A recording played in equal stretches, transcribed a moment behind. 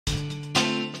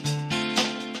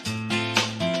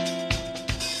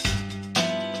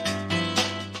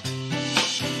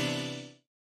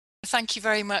Thank you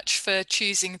very much for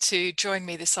choosing to join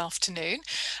me this afternoon.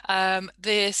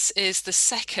 This is the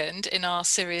second in our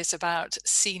series about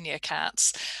senior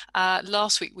cats.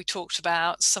 Last week we talked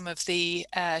about some of the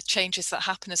changes that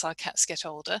happen as our cats get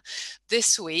older.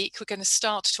 This week we're going to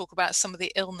start to talk about some of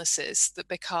the illnesses that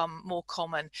become more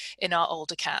common in our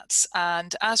older cats.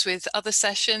 And as with other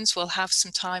sessions, we'll have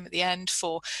some time at the end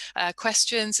for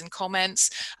questions and comments,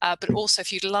 but also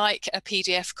if you'd like a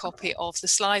PDF copy of the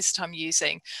slides that I'm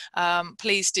using,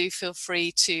 please do feel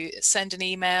free to send an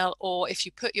email, or if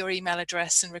you put your email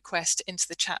address and request into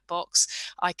the chat box,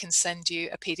 I can send you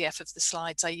a PDF of the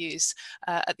slides I use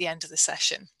at the end of the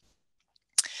session.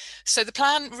 So the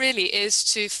plan really is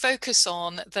to focus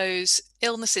on those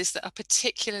illnesses that are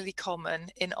particularly common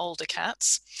in older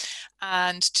cats,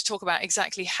 and to talk about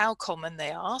exactly how common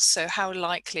they are, so how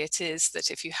likely it is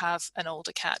that if you have an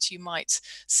older cat you might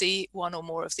see one or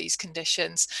more of these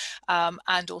conditions,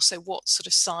 and also what sort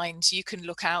of signs you can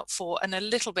look out for, and a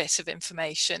little bit of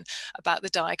information about the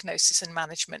diagnosis and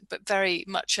management, but very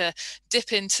much a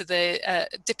dipping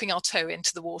our toe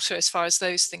into the water as far as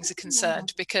those things are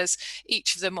concerned, because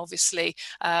each of them obviously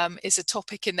is a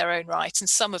topic in their own right, and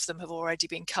some of them have already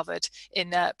been covered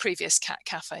in previous cat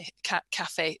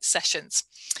cafe sessions.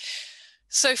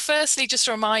 So firstly, just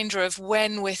a reminder of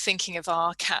when we're thinking of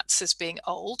our cats as being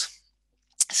old.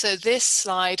 So this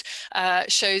slide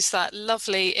shows that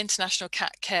lovely International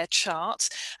Cat Care chart,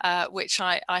 which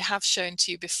I have shown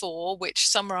to you before, which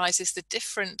summarizes the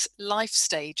different life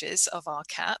stages of our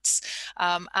cats,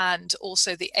 and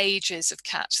also the ages of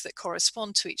cats that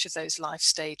correspond to each of those life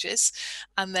stages.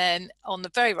 And then on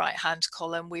the very right-hand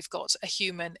column, we've got a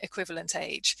human equivalent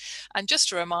age. And just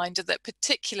a reminder that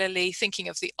particularly thinking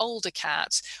of the older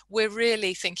cat, we're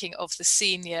really thinking of the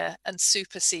senior and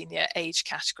super senior age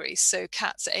categories. So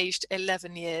cats aged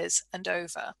 11 years and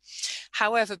over.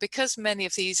 However, because many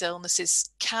of these illnesses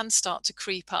can start to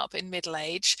creep up in middle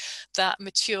age, that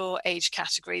mature age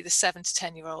category, the 7 to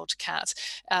 10-year-old cat,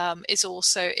 is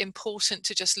also important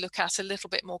to just look at a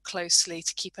little bit more closely,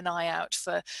 to keep an eye out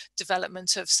for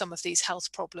development of some of these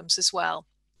health problems as well.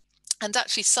 And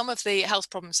actually, some of the health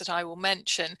problems that I will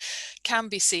mention can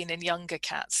be seen in younger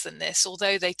cats than this,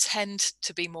 although they tend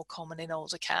to be more common in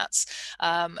older cats.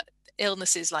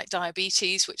 Illnesses like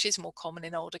diabetes, which is more common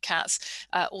in older cats,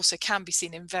 also can be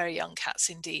seen in very young cats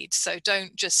indeed. So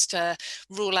don't just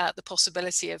rule out the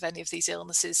possibility of any of these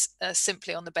illnesses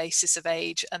simply on the basis of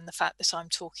age and the fact that I'm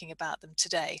talking about them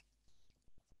today.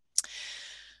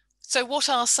 So what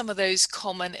are some of those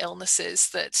common illnesses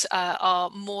that are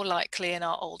more likely in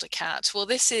our older cat? Well,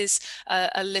 this is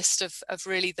a list of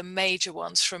really the major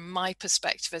ones from my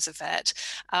perspective as a vet.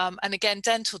 And again,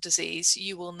 dental disease,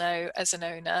 you will know as an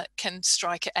owner, can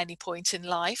strike at any point in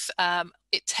life.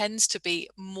 It tends to be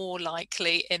more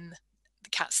likely in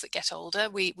cats that get older.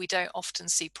 We don't often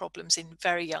see problems in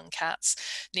very young cats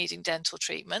needing dental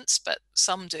treatments, but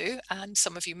some do, and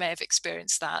some of you may have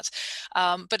experienced that.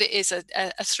 But it is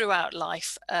a throughout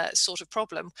life sort of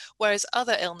problem, whereas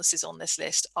other illnesses on this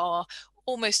list are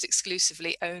almost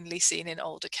exclusively only seen in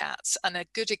older cats. And a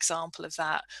good example of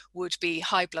that would be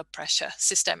high blood pressure,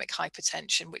 systemic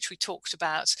hypertension, which we talked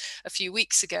about a few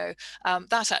weeks ago.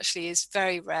 That actually is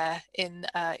very rare in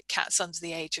cats under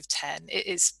the age of 10. It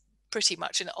is pretty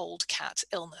much an old cat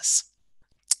illness.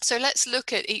 So let's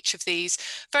look at each of these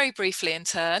very briefly in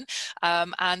turn,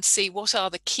 and see what are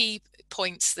the key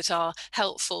points that are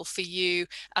helpful for you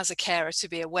as a carer to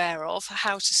be aware of,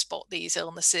 how to spot these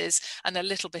illnesses, and a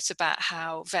little bit about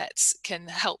how vets can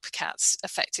help cats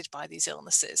affected by these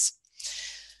illnesses.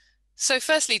 So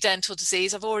firstly, dental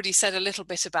disease. I've already said a little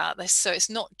bit about this. So it's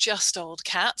not just old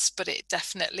cats, but it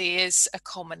definitely is a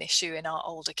common issue in our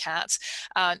older cats.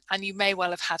 And you may well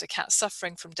have had a cat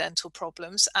suffering from dental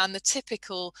problems. And the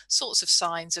typical sorts of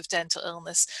signs of dental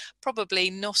illness, probably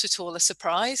not at all a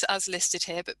surprise as listed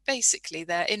here, but basically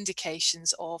they're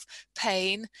indications of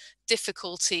pain,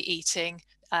 difficulty eating,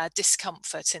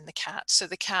 discomfort in the cat. So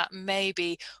the cat may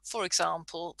be, for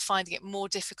example, finding it more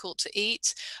difficult to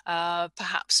eat,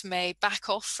 perhaps may back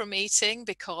off from eating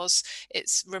because it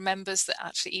remembers that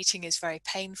actually eating is very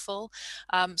painful.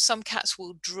 Some cats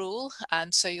will drool,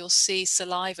 and so you'll see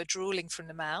saliva drooling from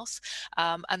the mouth,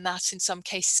 and that in some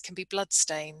cases can be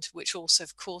blood-stained, which also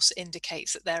of course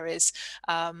indicates that there is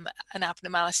an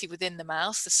abnormality within the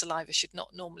mouth. The saliva should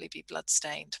not normally be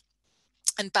blood-stained.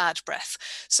 and bad breath.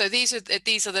 So these are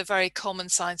the very common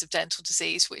signs of dental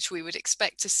disease which we would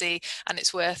expect to see, and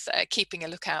it's worth keeping a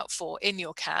lookout for in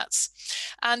your cats.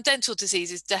 And dental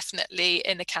disease is definitely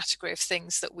in a category of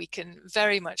things that we can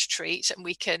very much treat, and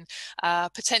we can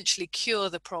potentially cure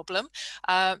the problem.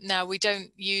 Now, we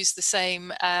don't use the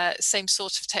same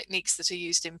sort of techniques that are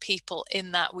used in people,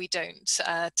 in that we don't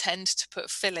tend to put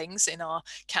fillings in our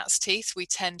cats' teeth. We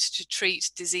tend to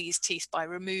treat diseased teeth by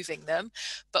removing them,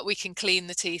 but we can clean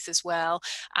the teeth as well.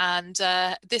 And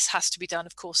this has to be done,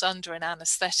 of course, under an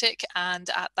anaesthetic, and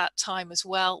at that time as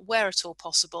well, where at all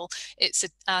possible, it's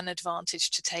an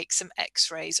advantage to take some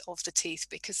x-rays of the teeth,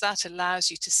 because that allows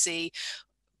you to see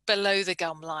below the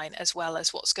gum line as well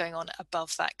as what's going on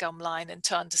above that gum line, and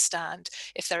to understand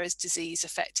if there is disease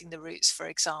affecting the roots, for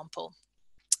example.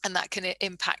 And that can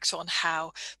impact on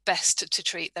how best to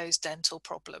treat those dental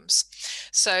problems.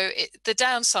 So the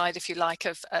downside, if you like,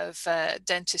 of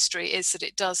dentistry is that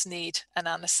it does need an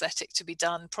anaesthetic to be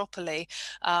done properly,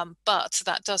 but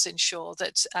that does ensure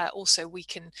that also we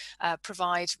can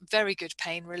provide very good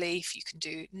pain relief. You can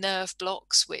do nerve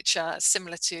blocks, which are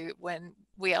similar to when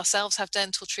we ourselves have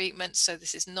dental treatment. So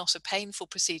this is not a painful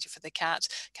procedure for the cat.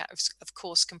 Cat is, of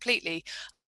course, completely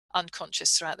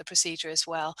unconscious throughout the procedure as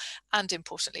well. And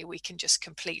importantly, we can just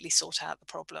completely sort out the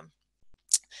problem.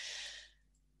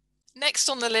 Next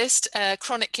on the list,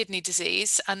 chronic kidney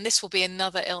disease, and this will be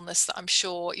another illness that I'm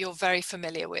sure you're very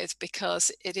familiar with,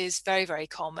 because it is very, very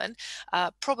common.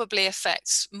 Probably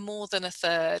affects more than a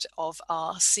third of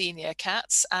our senior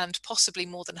cats, and possibly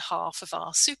more than half of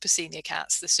our super senior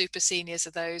cats. The super seniors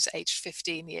are those aged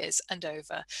 15 years and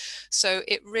over. So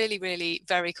it really, really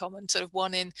very common, sort of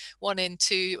one in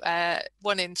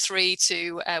three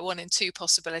to 1 in 2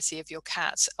 possibility of your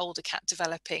cat, older cat,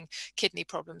 developing kidney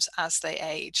problems as they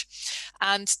age.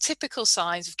 And typical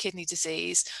signs of kidney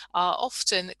disease are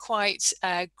often quite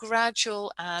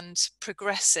gradual and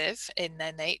progressive in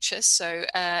their nature. So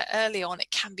early on,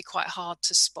 it can be quite hard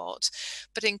to spot,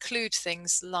 but include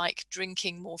things like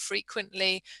drinking more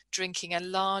frequently, drinking a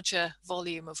larger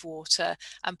volume of water,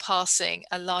 and passing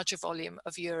a larger volume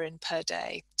of urine per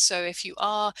day. So if you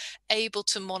are able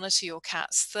to monitor your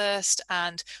cat's thirst,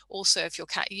 and also if your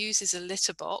cat uses a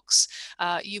litter box,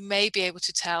 you may be able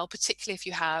to tell, particularly if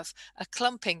you have a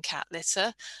clumping cat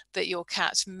litter, that your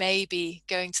cat may be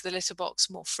going to the litter box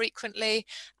more frequently.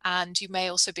 And you may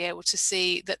also be able to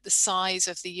see that the size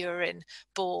of the urine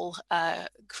ball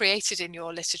created in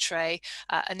your litter tray,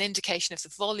 an indication of the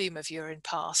volume of urine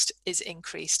passed, is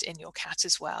increased in your cat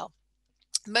as well.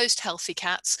 Most healthy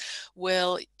cats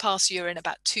will pass urine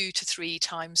about 2 to 3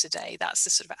 times a day. That's the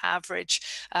sort of average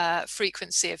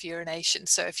frequency of urination.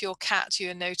 So if your cat,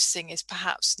 you're noticing, is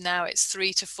perhaps now it's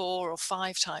 3 to 4 or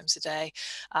 5 times a day,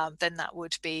 then that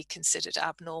would be considered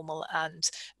abnormal and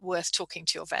worth talking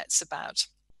to your vets about.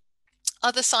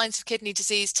 Other signs of kidney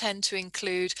disease tend to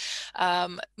include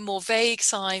more vague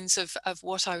signs of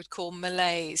what I would call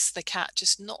malaise, the cat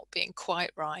just not being quite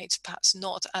right, perhaps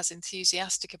not as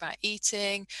enthusiastic about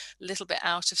eating, a little bit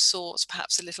out of sorts,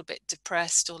 perhaps a little bit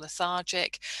depressed or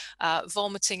lethargic,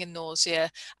 vomiting and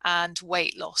nausea, and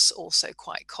weight loss, also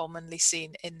quite commonly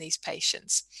seen in these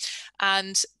patients.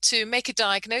 And to make a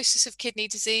diagnosis of kidney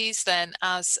disease, then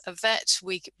as a vet,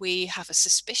 we have a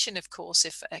suspicion, of course,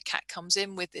 if a cat comes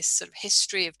in with this sort of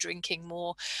history of drinking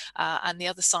more and the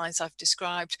other signs I've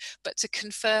described. But to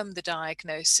confirm the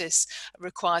diagnosis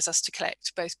requires us to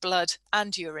collect both blood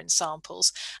and urine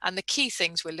samples. And the key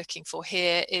things we're looking for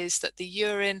here is that the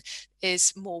urine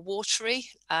is more watery,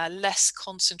 less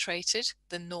concentrated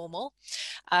than normal,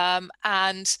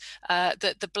 and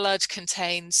that the blood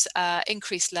contains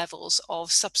increased levels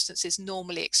of substances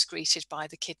normally excreted by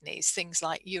the kidneys, things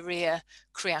like urea,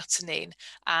 creatinine,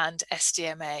 and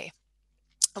SDMA.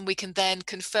 And we can then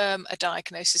confirm a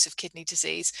diagnosis of kidney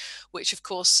disease, which of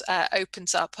course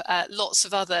opens up lots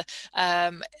of other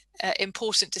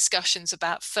important discussions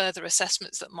about further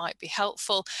assessments that might be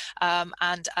helpful,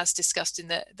 and as discussed in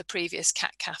the previous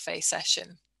Cat Cafe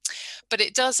session. But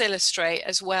it does illustrate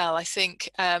as well, I think,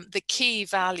 the key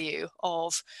value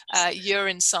of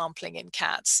urine sampling in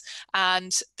cats.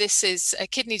 And this is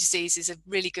kidney disease is a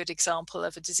really good example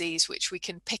of a disease which we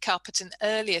can pick up at an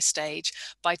earlier stage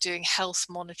by doing health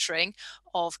monitoring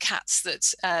of cats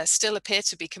that still appear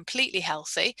to be completely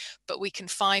healthy, but we can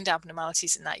find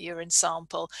abnormalities in that urine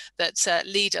sample that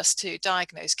lead us to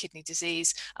diagnose kidney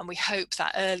disease, and we hope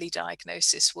that early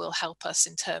diagnosis will help us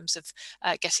in terms of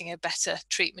getting a better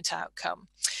treatment outcome.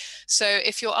 So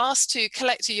if you're asked to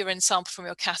collect a urine sample from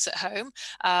your cat at home,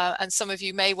 and some of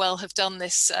you may well have done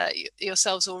this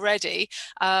yourselves already,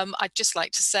 I'd just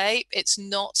like to say it's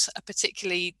not a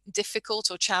particularly difficult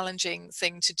or challenging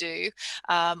thing to do,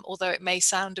 although it may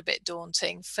sound a bit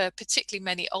daunting for particularly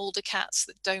many older cats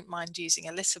that don't mind using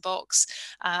a litter box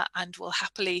and will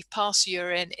happily pass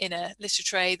urine in a litter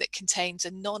tray that contains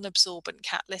a non-absorbent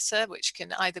cat litter, which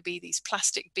can either be these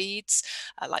plastic beads,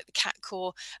 like the cat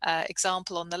core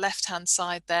example on the left-hand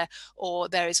side there, or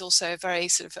there is also a very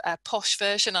sort of posh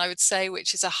version, I would say,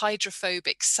 which is a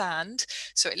hydrophobic sand.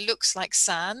 So it looks like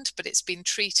sand, but it's been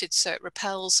treated so it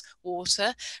repels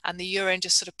water, and the urine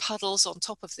just sort of puddles on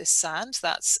top of this sand.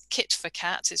 That's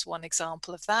Kit4Cat is one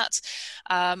example of that.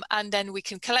 And then we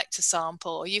can collect a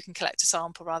sample, or you can collect a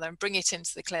sample rather, and bring it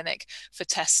into the clinic for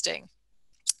testing.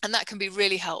 And that can be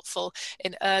really helpful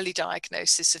in early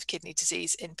diagnosis of kidney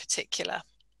disease in particular.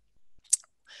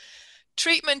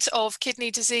 Treatment of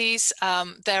kidney disease,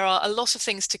 there are a lot of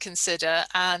things to consider,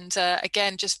 and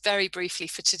again, just very briefly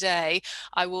for today,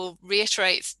 I will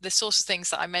reiterate the sorts of things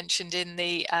that I mentioned in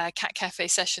the Cat Cafe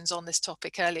sessions on this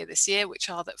topic earlier this year, which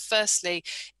are that firstly,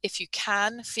 if you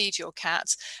can, feed your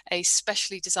cat a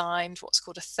specially designed, what's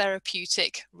called a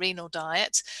therapeutic renal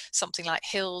diet, something like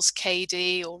Hills,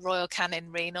 KD or Royal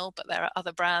Canin Renal, but there are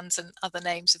other brands and other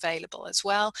names available as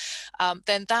well.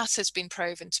 Then that has been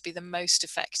proven to be the most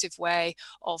effective way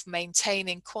of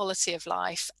maintaining quality of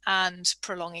life and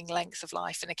prolonging length of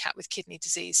life in a cat with kidney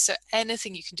disease. So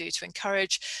anything you can do to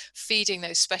encourage feeding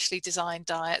those specially designed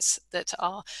diets that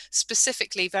are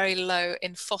specifically very low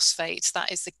in phosphates,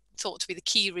 that is thought to be the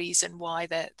key reason why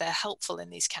they're helpful in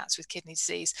these cats with kidney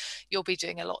disease, you'll be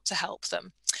doing a lot to help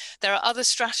them. There are other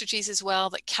strategies as well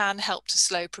that can help to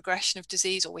slow progression of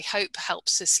disease, or we hope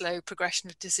helps to slow progression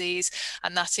of disease,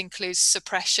 and that includes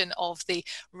suppression of the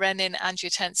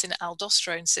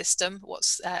renin-angiotensin-aldosterone system,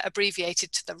 what's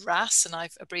abbreviated to the RAS, and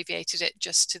I've abbreviated it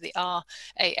just to the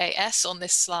RAAS on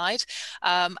this slide.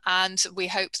 And we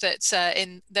hope that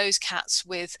in those cats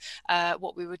with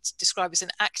what we would describe as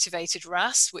an activated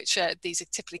RAS, which these are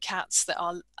typically cats that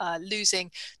are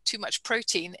losing too much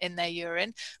protein in their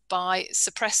urine, by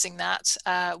suppressing that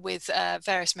with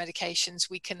various medications,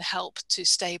 we can help to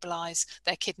stabilize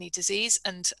their kidney disease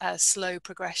and slow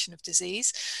progression of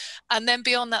disease. And then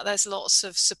beyond that, there's lots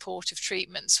of supportive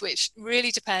treatments, which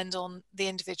really depend on the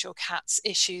individual cat's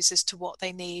issues as to what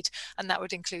they need. And that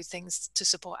would include things to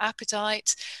support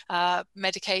appetite,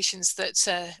 medications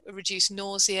that reduce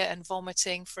nausea and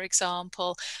vomiting, for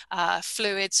example,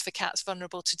 fluids for cats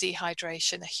vulnerable to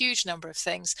dehydration, a huge number of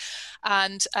things.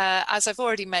 And as I've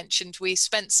already mentioned, we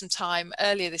spent some time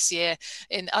earlier this year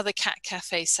in other Cat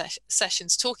Cafe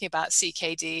sessions talking about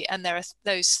CKD, and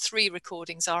those 3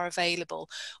 recordings are available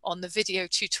on the video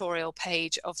tutorial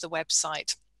page of the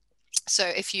website. So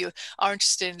if you are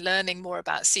interested in learning more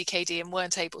about CKD and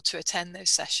weren't able to attend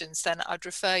those sessions, then I'd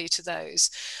refer you to those.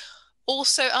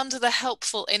 Also, under the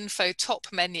helpful info top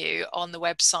menu on the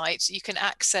website, you can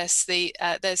access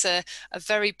there's a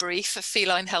very brief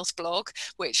feline health blog,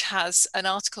 which has an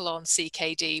article on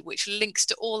CKD, which links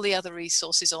to all the other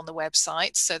resources on the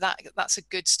website. So that's a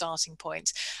good starting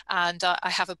point. And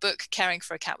I have a book, Caring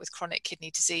for a Cat with Chronic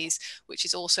Kidney Disease, which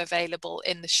is also available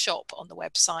in the shop on the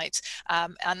website.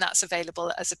 And that's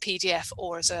available as a PDF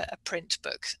or as a print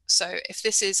book. So if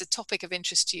this is a topic of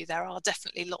interest to you, there are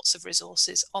definitely lots of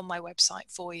resources on my website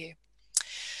for you.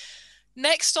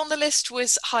 Next on the list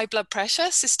was high blood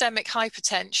pressure, systemic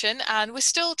hypertension, and we're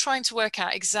still trying to work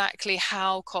out exactly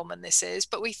how common this is,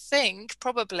 but we think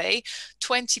probably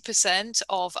 20%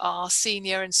 of our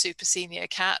senior and super senior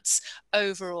cats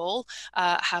overall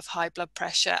have high blood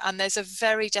pressure, and there's a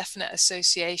very definite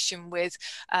association with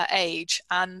age,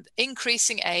 and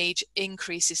increasing age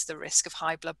increases the risk of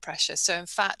high blood pressure. So in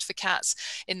fact, for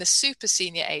cats in the super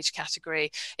senior age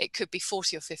category, it could be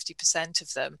 40 or 50%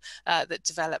 of them that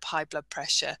develop high blood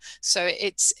pressure. So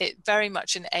it's very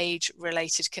much an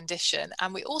age-related condition.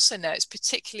 And we also know it's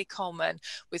particularly common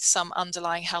with some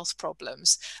underlying health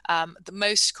problems, the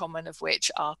most common of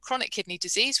which are chronic kidney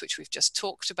disease, which we've just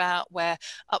talked about, where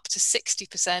up to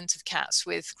 60% of cats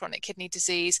with chronic kidney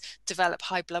disease develop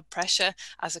high blood pressure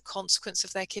as a consequence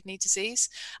of their kidney disease.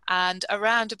 And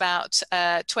around about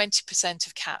 20%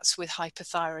 of cats with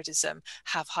hypothyroidism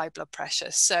have high blood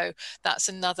pressure. So that's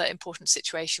another important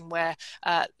situation where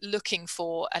looking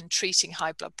for and treating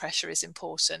high blood pressure is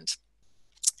important.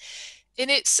 In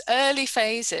its early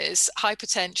phases,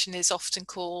 hypertension is often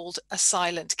called a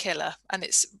silent killer, and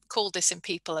it's called this in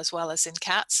people as well as in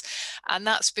cats. And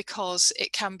that's because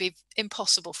it can be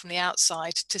impossible from the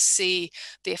outside to see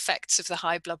the effects of the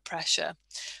high blood pressure.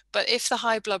 But if the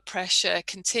high blood pressure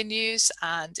continues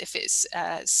and if it's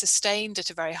sustained at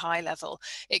a very high level,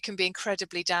 it can be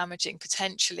incredibly damaging,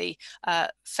 potentially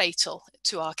fatal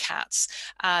to our cats.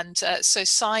 And so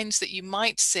signs that you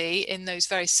might see in those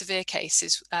very severe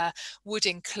cases would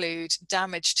include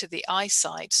damage to the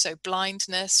eyesight, so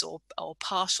blindness or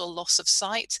partial loss of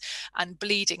sight, and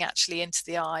bleeding actually into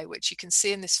the eye, which you can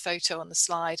see in this photo on the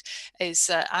slide is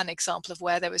an example of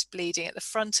where there was bleeding at the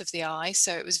front of the eye.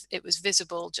 So it was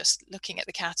visible just looking at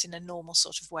the cat in a normal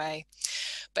sort of way.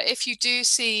 But if you do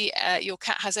see your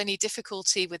cat has any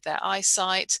difficulty with their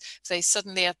eyesight, if they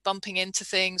suddenly are bumping into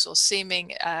things or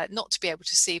seeming not to be able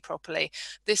to see properly,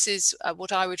 this is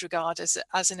what I would regard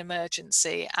as an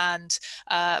emergency, and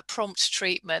prompt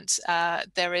treatment.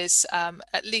 There is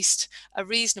at least a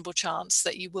reasonable chance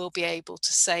that you will be able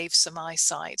to save some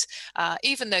eyesight.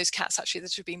 Even those cats actually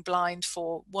that have been blind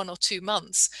for 1 or 2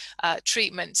 months,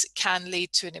 treatment can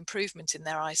lead to an improvement in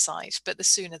their eyesight, but the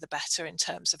sooner the better in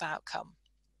terms of outcome.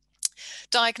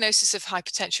 Diagnosis of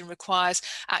hypertension requires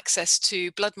access to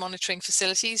blood monitoring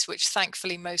facilities, which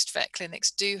thankfully most vet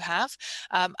clinics do have,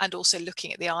 and also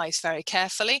looking at the eyes very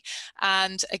carefully.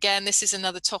 And again, this is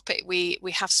another topic we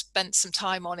have spent some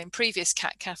time on in previous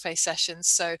Cat Cafe sessions.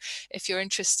 So if you're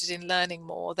interested in learning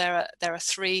more, there are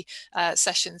 3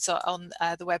 sessions on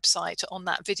the website on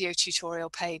that video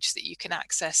tutorial page that you can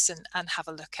access and have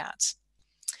a look at.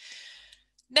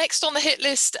 Next on the hit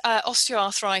list,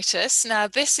 osteoarthritis. Now,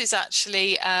 this is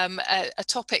actually a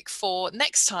topic for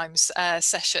next time's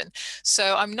session.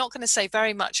 So I'm not going to say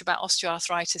very much about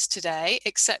osteoarthritis today,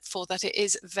 except for that it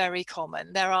is very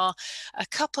common. There are a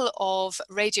couple of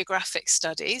radiographic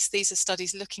studies. These are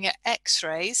studies looking at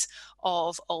X-rays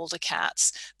of older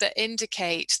cats that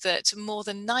indicate that more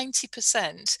than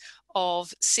 90%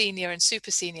 of senior and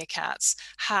super senior cats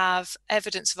have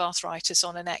evidence of arthritis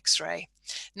on an X-ray.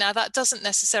 Now, that doesn't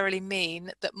necessarily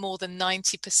mean that more than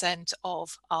 90%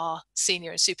 of our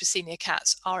senior and super senior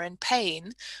cats are in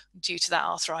pain due to that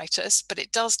arthritis, but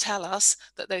it does tell us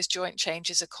that those joint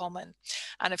changes are common.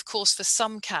 And of course, for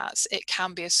some cats, it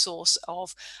can be a source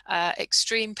of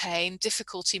extreme pain,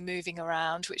 difficulty moving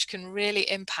around, which can really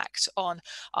impact on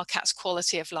our cat's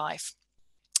quality of life.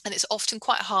 And it's often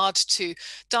quite hard to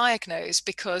diagnose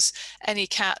because any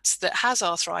cat that has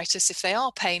arthritis, if they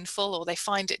are painful or they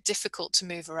find it difficult to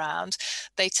move around,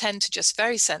 they tend to just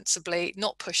very sensibly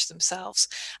not push themselves.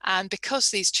 And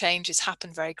because these changes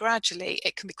happen very gradually,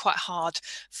 it can be quite hard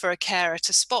for a carer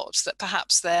to spot that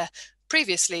perhaps their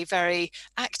previously very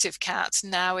active cat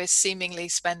now is seemingly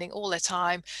spending all their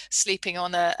time sleeping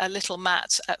on a little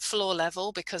mat at floor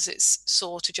level because it's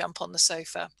sore to jump on the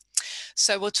sofa.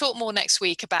 So we'll talk more next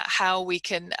week about how we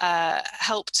can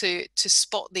help to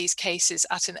spot these cases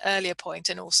at an earlier point,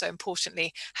 and also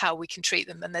importantly how we can treat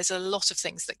them. And there's a lot of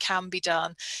things that can be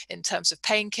done in terms of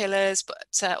painkillers,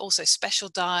 but also special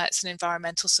diets and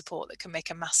environmental support that can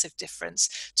make a massive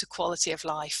difference to quality of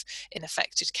life in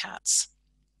affected cats.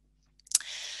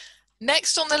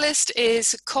 Next on the list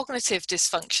is cognitive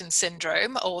dysfunction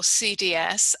syndrome, or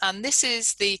CDS, and this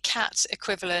is the cat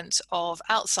equivalent of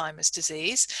Alzheimer's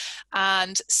disease,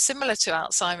 and similar to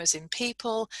Alzheimer's in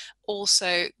people,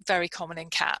 also very common in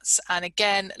cats. And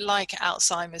again, like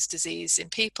Alzheimer's disease in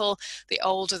people, the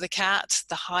older the cat,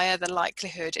 the higher the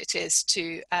likelihood it is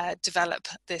to develop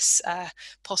this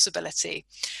possibility.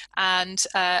 And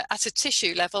at a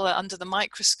tissue level, under the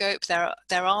microscope, there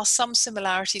are some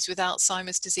similarities with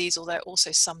Alzheimer's disease, although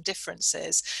also some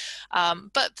differences.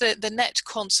 But the net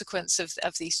consequence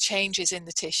of these changes in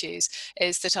the tissues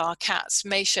is that our cats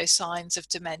may show signs of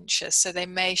dementia. So they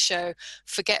may show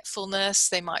forgetfulness,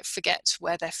 they might forget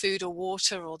where their food or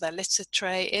water or their litter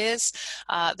tray is.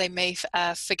 They may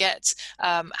forget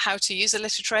how to use a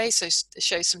litter tray, so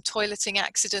show some toileting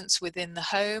accidents within the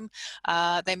home.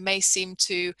 They may seem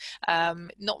to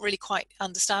not really quite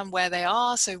understand where they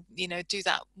are, so do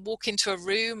that walk into a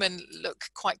room and look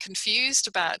quite confused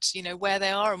about where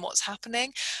they are and what's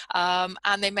happening.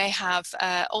 And they may have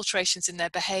alterations in their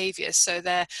behavior, so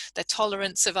their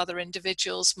tolerance of other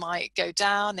individuals might go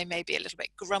down. They may be a little bit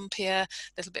grumpier, a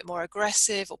little bit more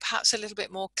aggressive, or perhaps a little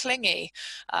bit more clingy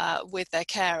with their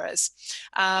carers.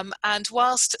 And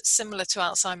whilst similar to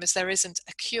Alzheimer's, there isn't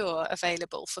a cure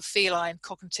available for feline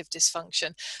cognitive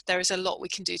dysfunction, there is a lot we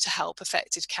can do to help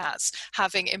affected cats,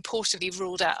 having importantly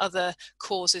ruled out other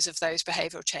causes of those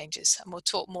behavioural changes. And we'll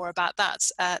talk more about that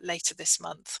later this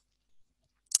month.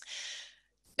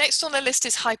 Next on the list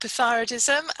is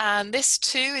hypothyroidism, and this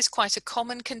too is quite a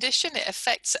common condition. It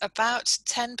affects about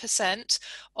 10%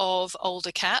 of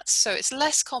older cats, so it's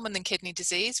less common than kidney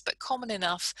disease, but common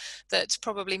enough that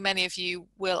probably many of you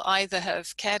will either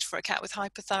have cared for a cat with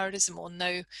hypothyroidism or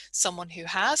know someone who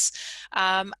has.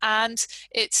 And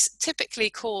it's typically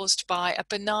caused by a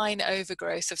benign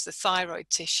overgrowth of the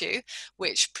thyroid tissue,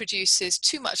 which produces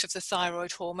too much of the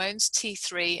thyroid hormones,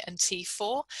 T3 and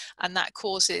T4, and that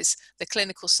causes the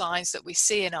clinical signs that we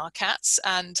see in our cats.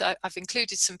 And I've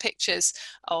included some pictures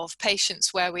of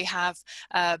patients where we have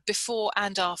before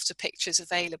and after pictures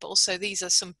available. So these are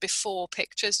some before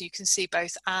pictures. You can see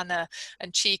both Anna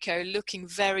and Chico looking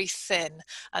very thin,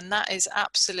 and that is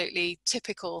absolutely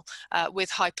typical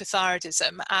with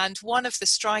hypothyroidism. And one of the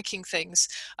striking things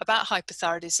about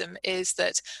hypothyroidism is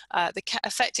that the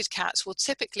affected cats will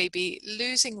typically be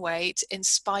losing weight in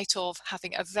spite of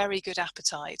having a very good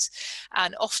appetite,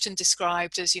 and often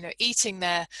described as, eating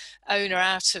their owner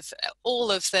out of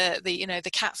all of the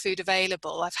cat food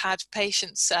available. I've had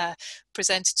patients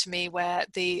presented to me where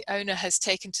the owner has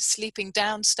taken to sleeping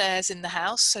downstairs in the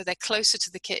house, so they're closer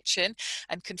to the kitchen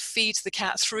and can feed the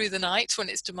cat through the night when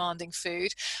it's demanding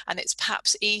food, and it's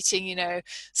perhaps eating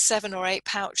 7 or 8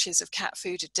 pouches of cat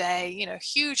food a day,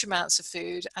 huge amounts of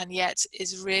food, and yet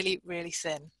is really, really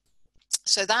thin.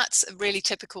 So that's really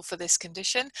typical for this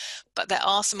condition, but there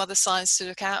are some other signs to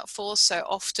look out for. So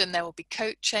often there will be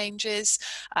coat changes,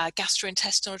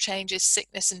 gastrointestinal changes,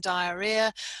 sickness and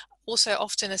diarrhea. Also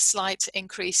often a slight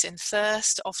increase in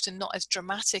thirst, often not as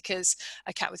dramatic as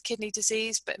a cat with kidney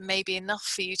disease, but maybe enough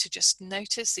for you to just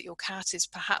notice that your cat is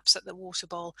perhaps at the water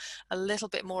bowl a little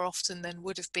bit more often than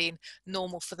would have been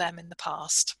normal for them in the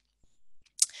past.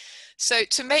 So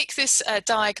to make this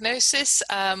diagnosis,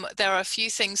 there are a few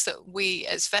things that we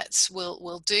as vets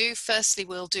will do. Firstly,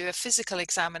 we'll do a physical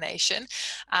examination,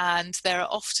 and there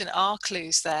often are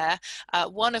clues there,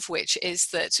 one of which is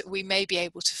that we may be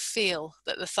able to feel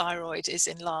that the thyroid is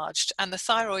enlarged, and the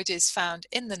thyroid is found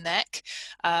in the neck,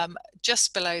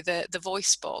 just below the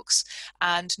voice box,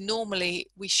 and normally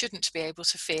we shouldn't be able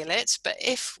to feel it, but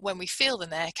if when we feel the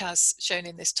neck, as shown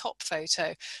in this top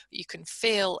photo, you can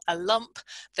feel a lump,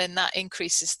 then that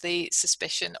increases the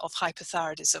suspicion of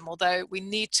hypothyroidism, although we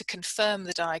need to confirm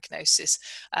the diagnosis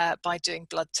by doing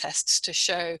blood tests to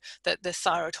show that the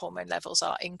thyroid hormone levels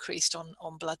are increased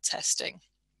on blood testing.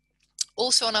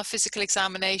 Also on our physical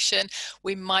examination,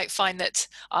 we might find that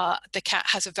the cat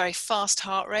has a very fast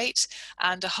heart rate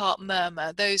and a heart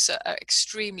murmur. Those are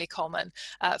extremely common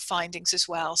findings as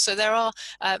well. So there are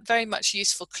very much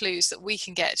useful clues that we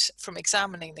can get from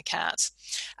examining the cat.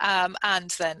 And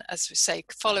then, as we say,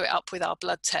 follow it up with our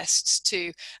blood tests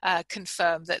to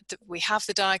confirm that we have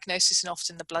the diagnosis, and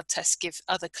often the blood tests give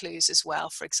other clues as well.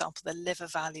 For example, the liver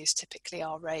values typically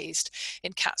are raised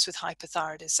in cats with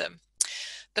hypothyroidism.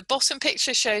 The bottom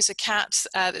picture shows a cat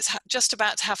that's just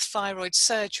about to have thyroid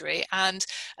surgery, and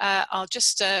I'll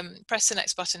just press the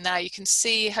next button now. You can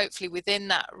see, hopefully within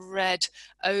that red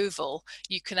oval,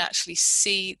 you can actually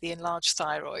see the enlarged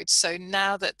thyroid. So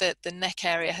now that the neck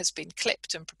area has been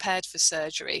clipped and prepared for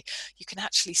surgery, you can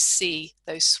actually see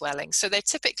those swellings. So they're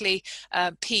typically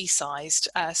pea-sized,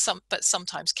 but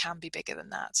sometimes can be bigger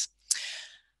than that.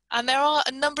 And there are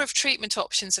a number of treatment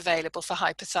options available for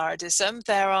hypothyroidism.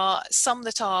 There are some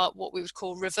that are what we would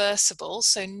call reversible,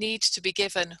 so need to be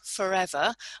given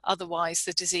forever, otherwise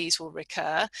the disease will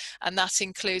recur. And that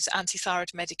includes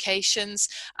antithyroid medications.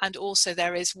 And also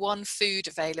there is one food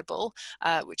available,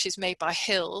 which is made by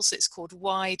Hills. It's called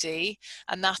YD,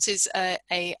 and that is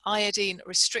a iodine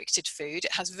restricted food.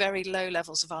 It has very low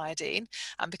levels of iodine.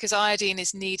 And because iodine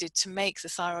is needed to make the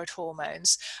thyroid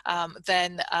hormones,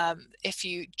 then if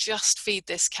you just feed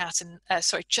this cat and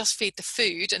just feed the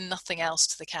food and nothing else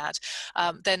to the cat,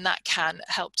 then that can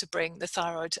help to bring the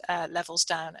thyroid levels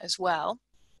down as well.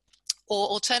 Or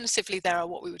alternatively, there are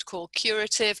what we would call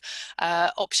curative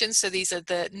options. So these are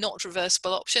the not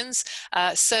reversible options.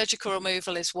 Surgical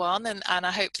removal is one, and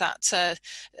I hope that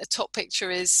top picture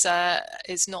is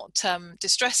not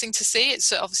distressing to see.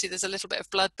 It's obviously there's a little bit of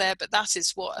blood there, but that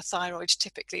is what a thyroid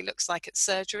typically looks like at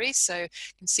surgery. So you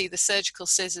can see the surgical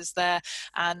scissors there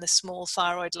and the small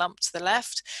thyroid lump to the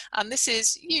left. And this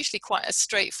is usually quite a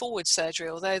straightforward surgery,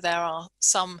 although there are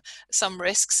some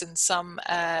risks and some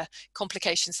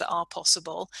complications that are possible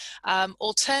possible.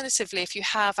 Alternatively, if you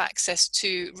have access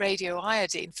to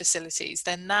radioiodine facilities,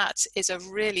 then that is a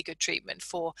really good treatment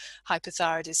for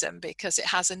hypothyroidism because it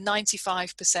has a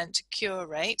 95% cure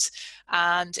rate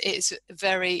and it is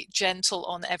very gentle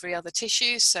on every other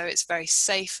tissue, so it's very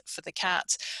safe for the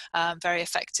cat, very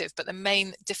effective. But the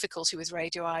main difficulty with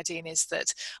radioiodine is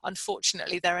that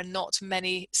unfortunately there are not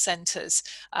many centres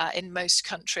in most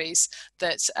countries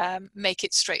that make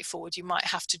it straightforward. You might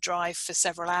have to drive for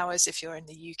several hours if you're in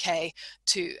the UK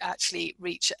to actually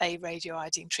reach a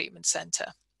radioiodine treatment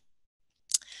centre.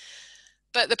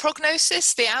 But the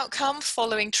prognosis, the outcome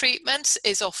following treatment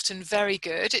is often very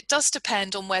good. It does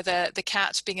depend on whether the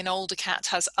cat, being an older cat,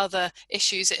 has other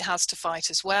issues it has to fight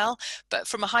as well. But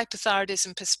from a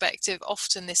hypothyroidism perspective,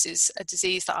 often this is a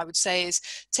disease that I would say is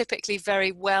typically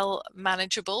very well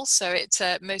manageable. So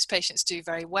most patients do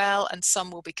very well and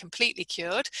some will be completely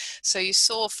cured. So you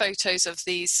saw photos of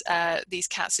these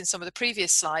cats in some of the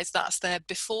previous slides. That's their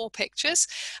before pictures.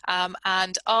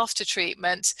 And after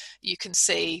treatment, you can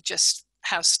see just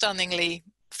how stunningly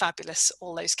fabulous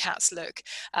all those cats look.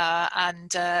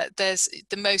 There's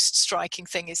the most striking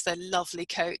thing is their lovely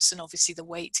coats and obviously the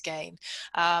weight gain.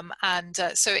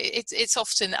 So it's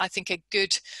often, I think, a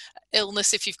good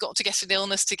illness if you've got to get an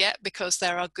illness to get, because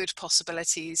there are good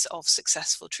possibilities of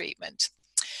successful treatment.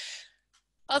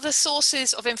 Other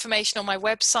sources of information on my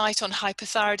website on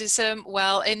hypothyroidism,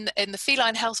 well, in the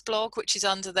Feline Health blog, which is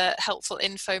under the helpful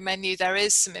info menu, there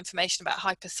is some information about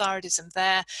hypothyroidism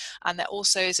there, and there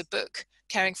also is a book,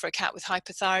 Caring for a Cat with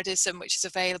Hypothyroidism, which is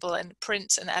available in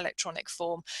print and electronic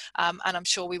form, and I'm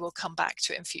sure we will come back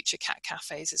to it in future cat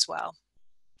cafes as well.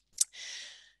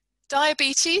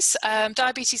 Diabetes,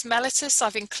 diabetes mellitus,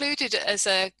 I've included it as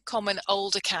a common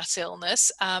older cat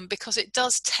illness because it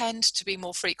does tend to be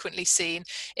more frequently seen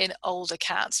in older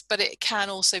cats, but it can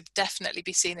also definitely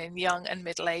be seen in young and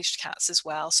middle-aged cats as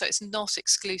well. So it's not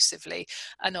exclusively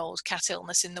an old cat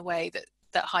illness in the way that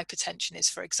hypertension is,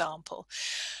 for example.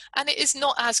 And it is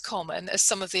not as common as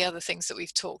some of the other things that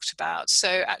we've talked about.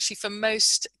 So actually for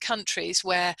most countries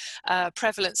where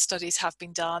prevalence studies have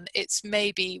been done, it's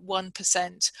maybe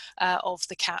 1% of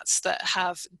the cats that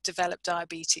have developed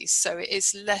diabetes. So it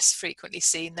is less frequently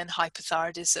seen than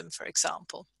hypothyroidism, for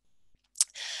example.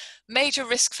 Major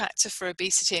risk factor for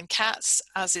obesity in cats,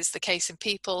 as is the case in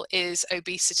people, is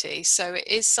obesity. So it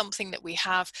is something that we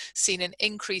have seen an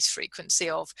increased frequency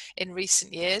of in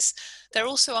recent years. There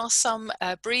also are some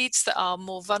breeds that are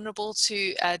more vulnerable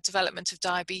to development of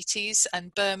diabetes,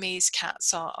 and Burmese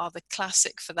cats are the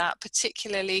classic for that,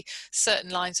 particularly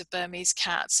certain lines of Burmese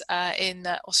cats in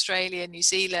Australia, New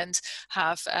Zealand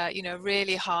have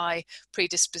really high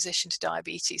predisposition to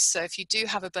diabetes. So if you do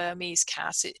have a Burmese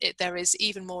cat, there is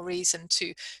even more reason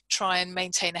to try and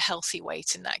maintain a healthy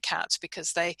weight in that cat,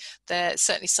 because there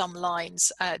certainly some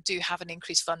lines do have an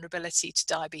increased vulnerability to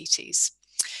diabetes.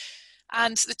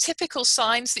 And the typical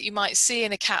signs that you might see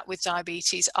in a cat with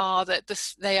diabetes are that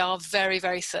they are very,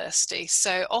 very thirsty.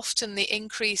 So often the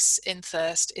increase in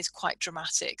thirst is quite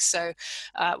dramatic. So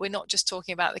we're not just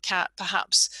talking about the cat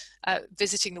perhaps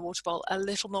visiting the water bowl a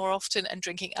little more often and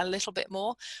drinking a little bit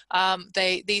more.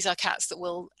 These are cats that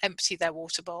will empty their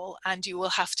water bowl, and you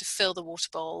will have to fill the water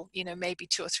bowl, maybe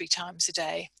 2 or 3 times a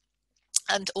day,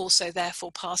 and also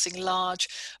therefore passing large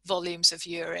volumes of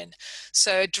urine.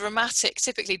 So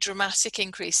typically dramatic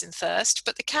increase in thirst,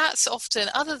 but the cats often,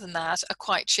 other than that, are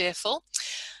quite cheerful.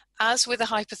 As with a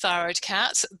hypothyroid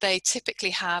cat, they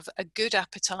typically have a good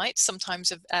appetite.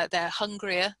 Sometimes they're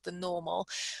hungrier than normal,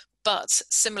 but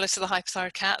similar to the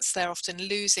hypothyroid cats, they're often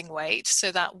losing weight.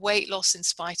 So that weight loss in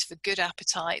spite of a good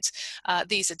appetite,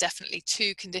 these are definitely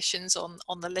 2 conditions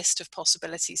on the list of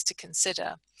possibilities to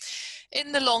consider.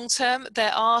 In the long term,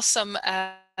 there are some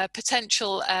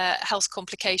potential health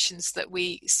complications that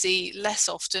we see less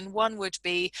often. One would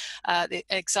be the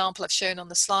example I've shown on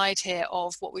the slide here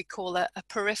of what we call a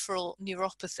peripheral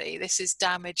neuropathy. This is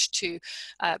damage to,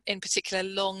 in particular,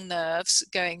 long nerves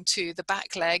going to the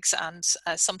back legs and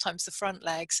sometimes the front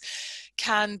legs,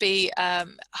 can be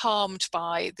harmed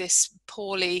by this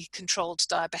poorly controlled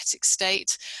diabetic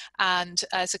state. And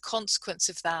as a consequence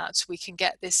of that, we can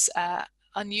get this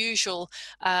unusual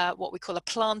what we call a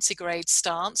plantigrade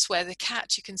stance, where the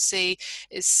cat, you can see,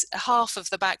 is half of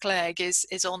the back leg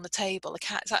is on the table. The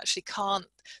cat actually can't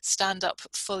stand up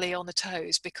fully on the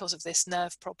toes because of this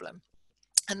nerve problem.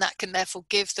 And that can therefore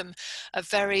give them a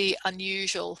very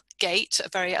unusual gait, a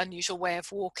very unusual way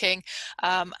of walking,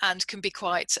 and can be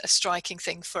quite a striking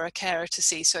thing for a carer to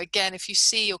see. So again, if you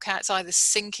see your cat's either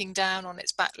sinking down on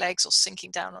its back legs or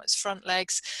sinking down on its front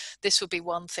legs, this would be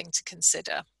one thing to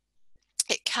consider.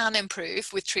 It can improve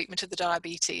with treatment of the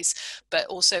diabetes, but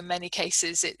also in many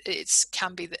cases it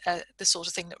can be the sort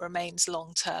of thing that remains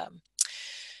long term.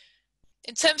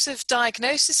 In terms of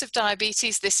diagnosis of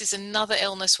diabetes, this is another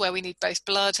illness where we need both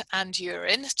blood and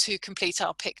urine to complete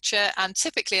our picture. And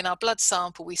typically in our blood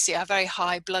sample, we see a very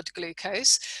high blood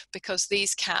glucose because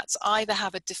these cats either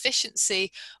have a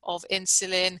deficiency of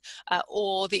insulin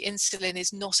or the insulin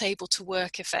is not able to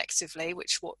work effectively,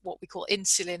 which what we call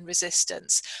insulin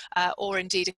resistance, or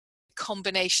indeed a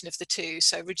combination of the two,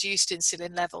 so reduced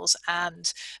insulin levels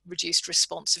and reduced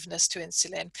responsiveness to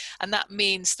insulin. And that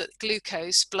means that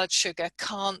glucose, blood sugar,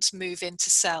 can't move into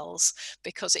cells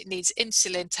because it needs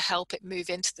insulin to help it move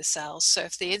into the cells. So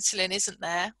if the insulin isn't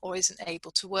there or isn't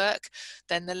able to work,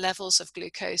 then the levels of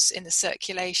glucose in the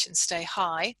circulation stay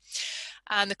high.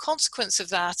 And the consequence of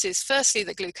that is firstly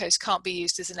that glucose can't be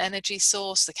used as an energy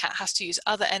source. The cat has to use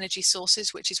other energy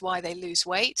sources, which is why they lose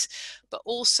weight. But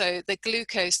also the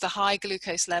glucose, the high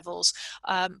glucose levels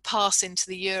pass into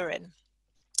the urine.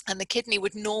 And the kidney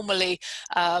would normally,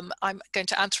 I'm going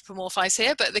to anthropomorphize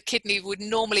here, but the kidney would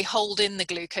normally hold in the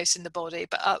glucose in the body,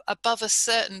 but above a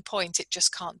certain point, it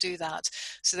just can't do that.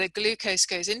 So the glucose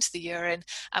goes into the urine,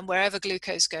 and wherever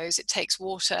glucose goes, it takes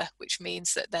water, which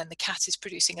means that then the cat is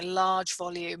producing a large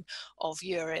volume of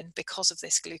urine because of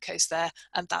this glucose there,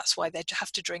 and that's why they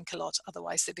have to drink a lot,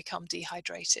 otherwise they become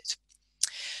dehydrated.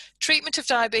 Treatment of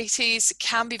diabetes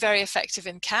can be very effective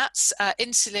in cats.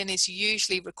 Insulin is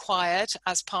usually required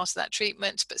as part of that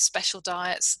treatment, but special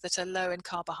diets that are low in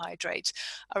carbohydrate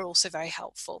are also very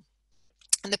helpful.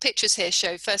 And the pictures here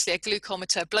show firstly a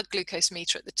glucometer, blood glucose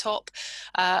meter at the top,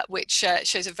 which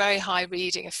shows a very high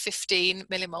reading of 15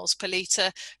 millimoles per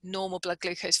litre. Normal blood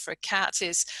glucose for a cat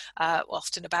is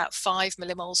often about 5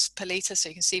 millimoles per litre, so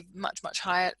you can see much, much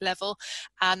higher level.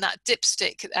 And that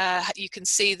dipstick, you can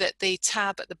see that the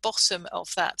tab at the bottom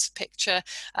of that picture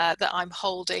that I'm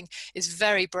holding is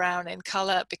very brown in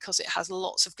colour because it has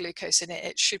lots of glucose in it.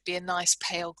 It should be a nice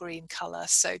pale green colour.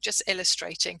 So just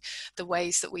illustrating the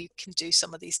ways that we can do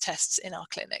some of these tests in our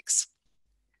clinics.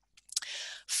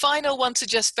 Final one to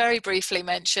just very briefly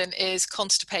mention is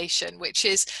constipation, which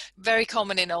is very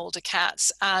common in older cats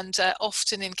and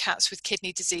often in cats with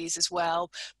kidney disease as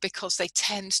well, because they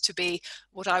tend to be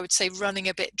what I would say running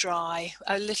a bit dry,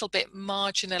 a little bit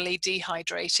marginally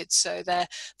dehydrated. So their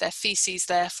feces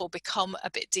therefore become a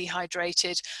bit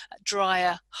dehydrated,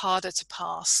 drier, harder to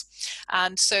pass.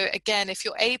 And so again, if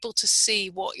you're able to see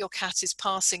what your cat is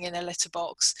passing in a litter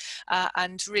box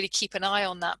and really keep an eye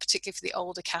on that, particularly for the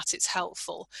older cat, it's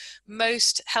helpful.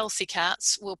 Most healthy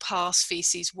cats will pass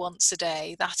feces once a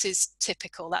day. That is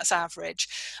typical, that's average.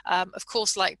 Of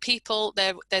course, like people,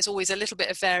 there's always a little bit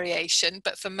of variation,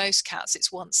 but for most cats,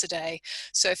 it's once a day.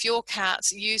 So if your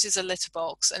cat uses a litter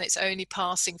box and it's only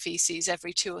passing feces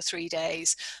every 2 or 3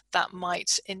 days, that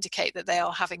might indicate that they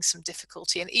are having some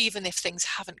difficulty. And even if things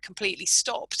haven't completely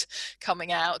stopped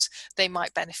coming out, they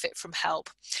might benefit from help.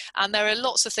 And there are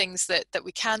lots of things that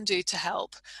we can do to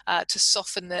help to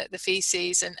soften the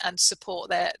feces and support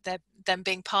them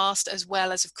being passed, as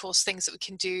well as, of course, things that we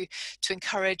can do to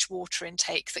encourage water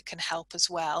intake that can help as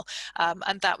well.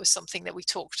 And that was something that we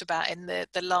talked about in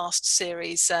the last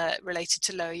series related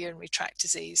to lower urinary tract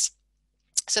disease.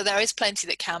 So there is plenty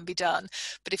that can be done,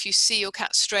 but if you see your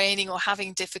cat straining or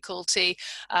having difficulty,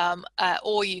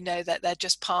 or you know that they're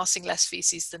just passing less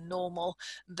feces than normal,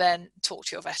 then talk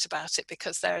to your vet about it,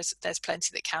 because there's plenty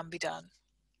that can be done.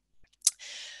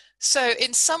 So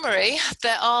in summary,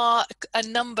 there are a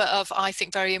number of, I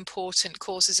think, very important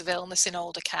causes of illness in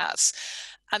older cats.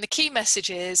 And the key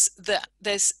message is that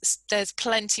there's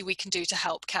plenty we can do to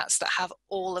help cats that have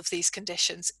all of these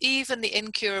conditions, even the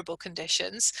incurable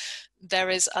conditions.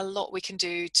 There is a lot we can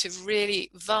do to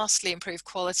really vastly improve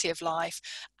quality of life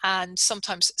and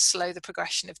sometimes slow the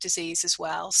progression of disease as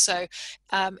well. So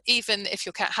even if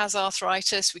your cat has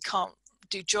arthritis, we can't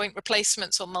do joint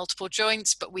replacements or multiple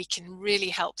joints, but we can really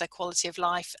help their quality of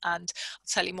life, and I'll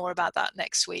tell you more about that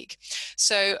next week.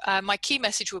 So my key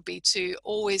message would be to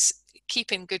always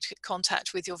keep in good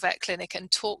contact with your vet clinic and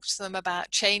talk to them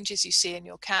about changes you see in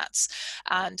your cats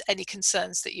and any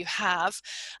concerns that you have.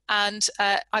 And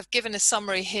I've given a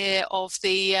summary here of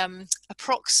the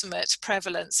approximate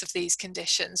prevalence of these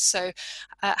conditions, so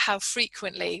how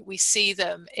frequently we see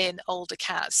them in older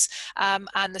cats.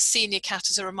 And the senior cat,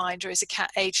 as a reminder, is a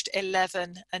cat aged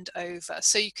 11 and over.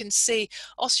 So you can see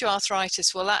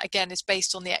osteoarthritis, well, that again is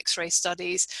based on the X-ray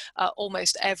studies,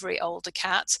 almost every older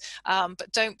cat,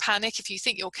 but don't panic panic. If you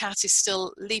think your cat is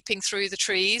still leaping through the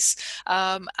trees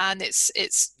and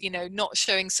it's you know, not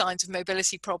showing signs of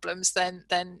mobility problems, then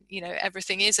you know,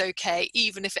 everything is okay,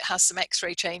 even if it has some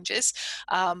x-ray changes.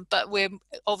 But we're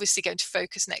obviously going to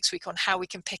focus next week on how we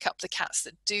can pick up the cats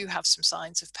that do have some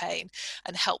signs of pain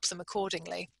and help them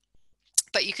accordingly.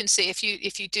 But you can see if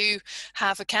you do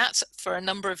have a cat for a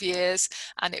number of years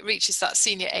and it reaches that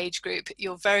senior age group,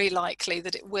 you're very likely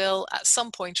that it will at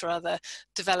some point or other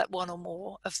develop one or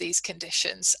more of these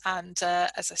conditions. And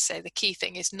as I say, the key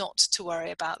thing is not to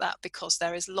worry about that, because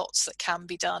there is lots that can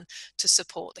be done to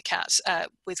support the cat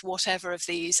with whatever of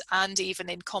these, and even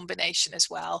in combination as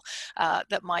well,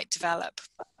 that might develop.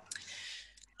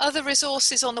 Other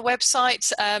resources on the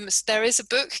website, there is a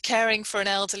book, Caring for an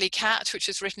Elderly Cat, which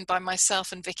was written by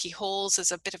myself and Vicky Halls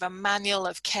as a bit of a manual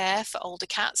of care for older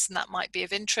cats, and that might be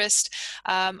of interest,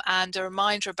 and a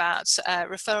reminder about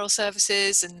referral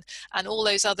services and all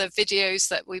those other videos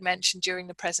that we mentioned during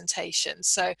the presentation.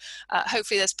 So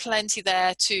hopefully there's plenty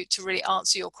there to really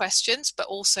answer your questions, but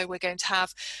also we're going to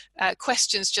have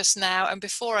questions just now. And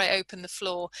before I open the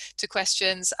floor to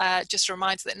questions, just a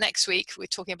reminder that next week we're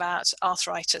talking about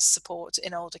arthritis support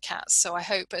in older cats. So I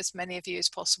hope as many of you as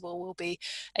possible will be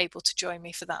able to join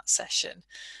me for that session.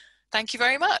 Thank you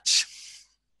very much.